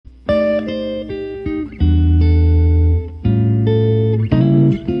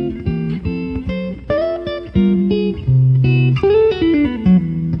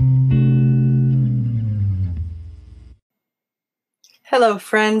Hello,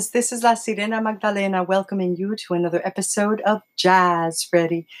 friends. This is La Sirena Magdalena welcoming you to another episode of Jazz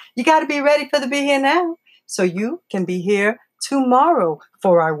Ready. You got to be ready for the Be Here Now so you can be here tomorrow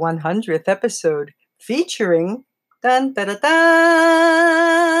for our 100th episode featuring dun da da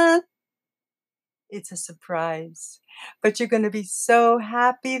da. It's a surprise, but you're going to be so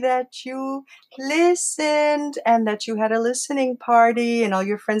happy that you listened and that you had a listening party, and all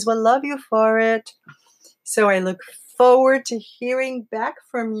your friends will love you for it. So I look forward to hearing back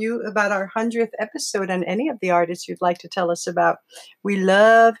from you about our 100th episode and any of the artists you'd like to tell us about. We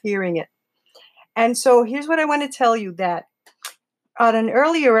love hearing it. And so here's what I want to tell you, that on an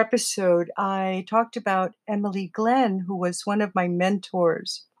earlier episode, I talked about Emily Glenn, who was one of my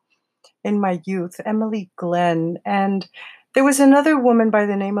mentors in my youth, Emily Glenn. And there was another woman by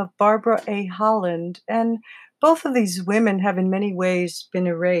the name of Barbara A. Holland. And both of these women have in many ways been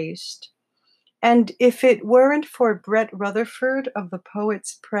erased. And if it weren't for Brett Rutherford of the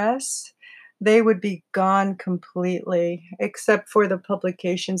Poets Press, they would be gone completely, except for the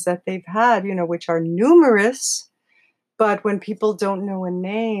publications that they've had, which are numerous. But when people don't know a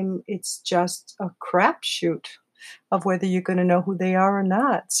name, it's just a crapshoot of whether you're going to know who they are or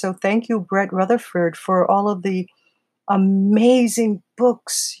not. So thank you, Brett Rutherford, for all of the amazing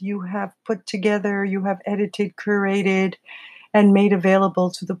books you have put together, you have edited, curated, and made available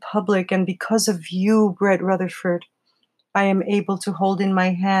to the public. And because of you, Brett Rutherford, I am able to hold in my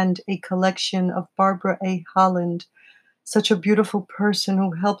hand a collection of Barbara A. Holland, such a beautiful person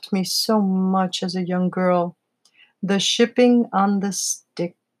who helped me so much as a young girl. The Shipping on the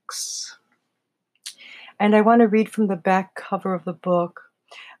Styx. And I want to read from the back cover of the book.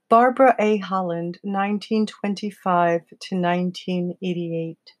 Barbara A. Holland, 1925 to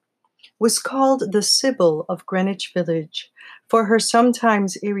 1988. Was called the Sibyl of Greenwich Village for her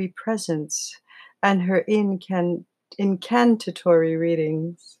sometimes eerie presence and her incantatory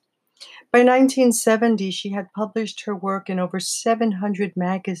readings. By 1970, she had published her work in over 700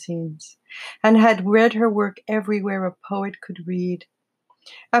 magazines and had read her work everywhere a poet could read.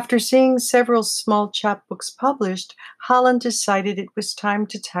 After seeing several small chapbooks published, Holland decided it was time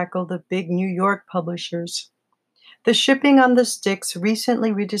to tackle the big New York publishers. The Shipping on the Styx,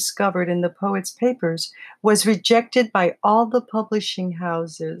 recently rediscovered in the Poets' Papers, was rejected by all the publishing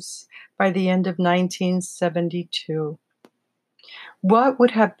houses by the end of 1972. What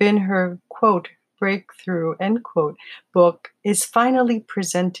would have been her, quote, breakthrough, end quote, book is finally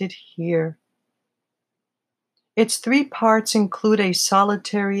presented here. Its three parts include a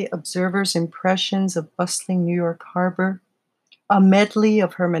solitary observer's impressions of bustling New York Harbor, a medley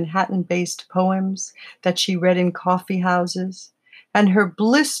of her Manhattan-based poems that she read in coffee houses, and her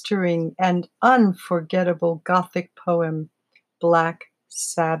blistering and unforgettable Gothic poem, Black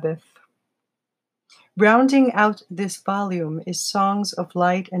Sabbath. Rounding out this volume is Songs of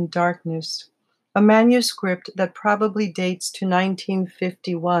Light and Darkness, a manuscript that probably dates to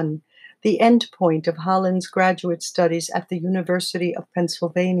 1951, the endpoint of Holland's graduate studies at the University of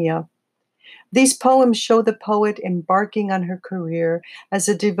Pennsylvania. These poems show the poet embarking on her career as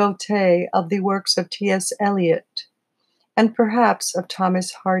a devotee of the works of T.S. Eliot and perhaps of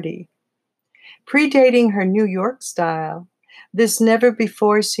Thomas Hardy. Predating her New York style, this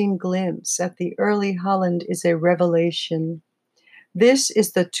never-before-seen glimpse at the early Holland is a revelation. This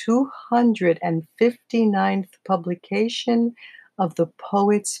is the 259th publication of the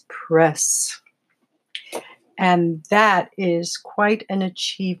Poets' Press. And that is quite an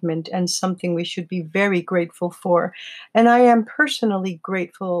achievement and something we should be very grateful for. And I am personally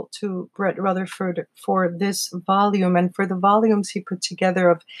grateful to Brett Rutherford for this volume and for the volumes he put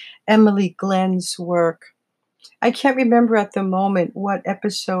together of Emily Glenn's work. I can't remember at the moment what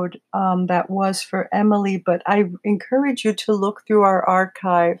episode that was for Emily, but I encourage you to look through our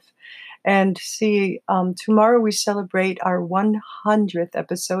archive and see. Tomorrow we celebrate our 100th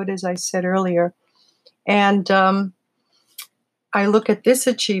episode, as I said earlier. And I look at this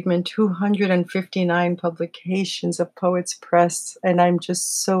achievement, 259 publications of Poets Press, and I'm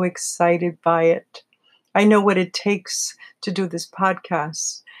just so excited by it. I know what it takes to do this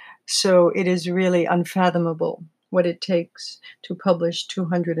podcast, so it is really unfathomable what it takes to publish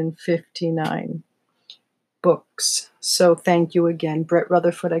 259 books. So thank you again, Brett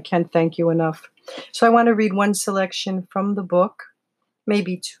Rutherford. I can't thank you enough. So I want to read one selection from the book,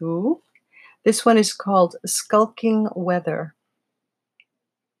 maybe two. This one is called Skulking Weather.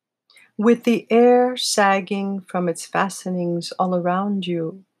 With the air sagging from its fastenings all around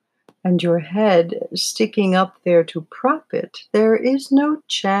you, and your head sticking up there to prop it, there is no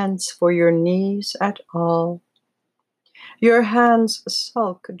chance for your knees at all. Your hands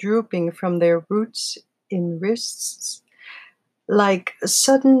sulk, drooping from their roots in wrists, like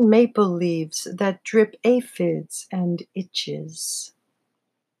sudden maple leaves that drip aphids and itches.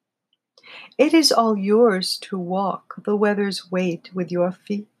 It is all yours to walk the weather's weight with your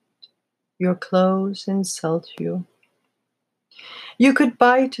feet. Your clothes insult you. You could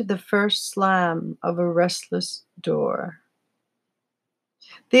bite the first slam of a restless door.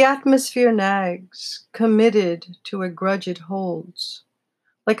 The atmosphere nags, committed to a grudge it holds,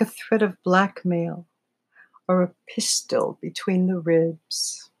 like a threat of blackmail or a pistol between the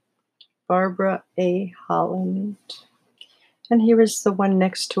ribs. Barbara A. Holland. And here is the one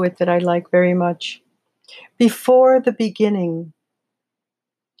next to it that I like very much. Before the beginning,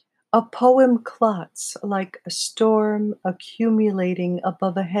 a poem clots like a storm accumulating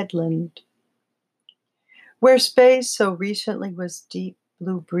above a headland. Where space so recently was deep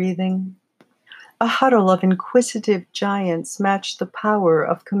blue breathing, a huddle of inquisitive giants matched the power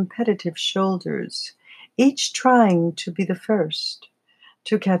of competitive shoulders, each trying to be the first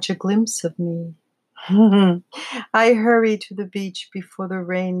to catch a glimpse of me. I hurry to the beach before the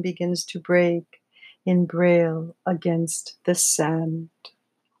rain begins to break in braille against the sand.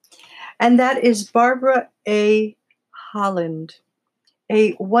 And that is Barbara A. Holland,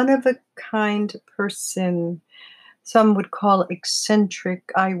 a one-of-a-kind person. Some would call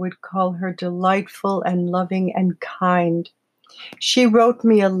eccentric. I would call her delightful and loving and kind. She wrote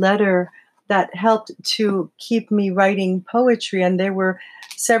me a letter that helped to keep me writing poetry, and there were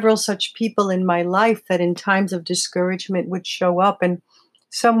several such people in my life that in times of discouragement would show up, and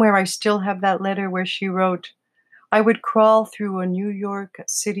somewhere I still have that letter where she wrote, I would crawl through a New York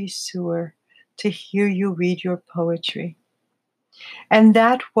City sewer to hear you read your poetry. And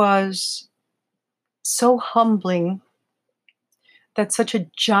that was so humbling that such a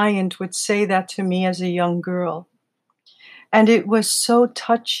giant would say that to me as a young girl. And it was so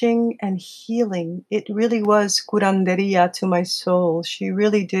touching and healing. It really was curanderia to my soul. She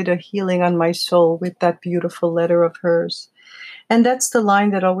really did a healing on my soul with that beautiful letter of hers. And that's the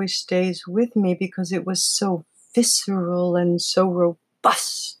line that always stays with me because it was so visceral and so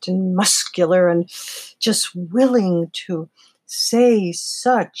robust and muscular and just willing to say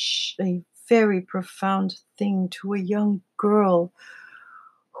such a very profound thing to a young girl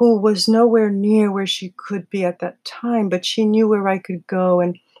who was nowhere near where she could be at that time, but she knew where I could go,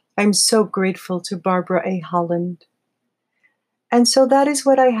 and I'm so grateful to Barbara A. Holland. And so that is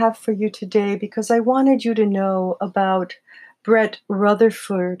what I have for you today, because I wanted you to know about Brett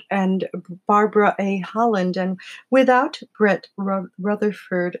Rutherford and Barbara A. Holland. And without Brett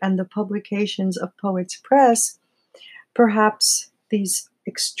Rutherford and the publications of Poets Press, perhaps these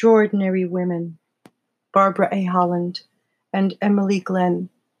extraordinary women, Barbara A. Holland and Emily Glenn,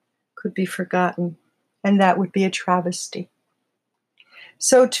 could be forgotten, and that would be a travesty.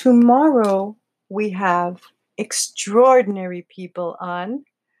 So tomorrow we have extraordinary people on.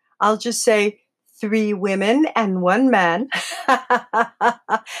 I'll just say 3 women and 1 man.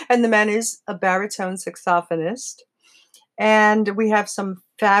 And the man is a baritone saxophonist. And we have some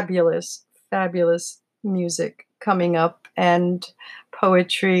fabulous, fabulous music coming up and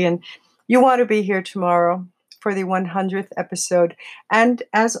poetry. And you want to be here tomorrow for the 100th episode. And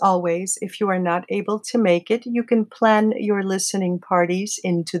as always, if you are not able to make it, you can plan your listening parties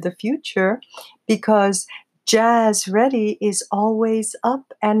into the future because Jazz Ready is always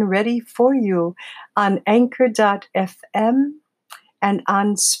up and ready for you on Anchor.fm and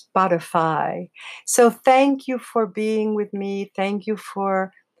on Spotify. So thank you for being with me. Thank you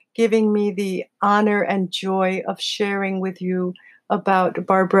for giving me the honor and joy of sharing with you about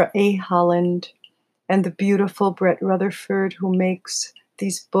Barbara A. Holland and the beautiful Brett Rutherford, who makes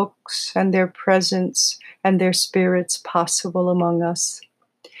these books and their presence and their spirits possible among us.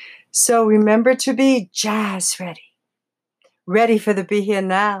 So remember to be jazz ready, ready for the Be Here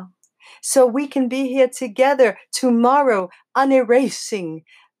Now, so we can be here together tomorrow, unerasing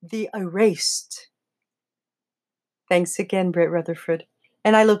the erased. Thanks again, Brett Rutherford.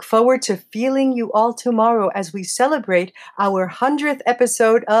 And I look forward to feeling you all tomorrow as we celebrate our 100th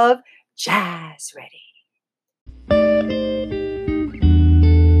episode of Jazz Ready.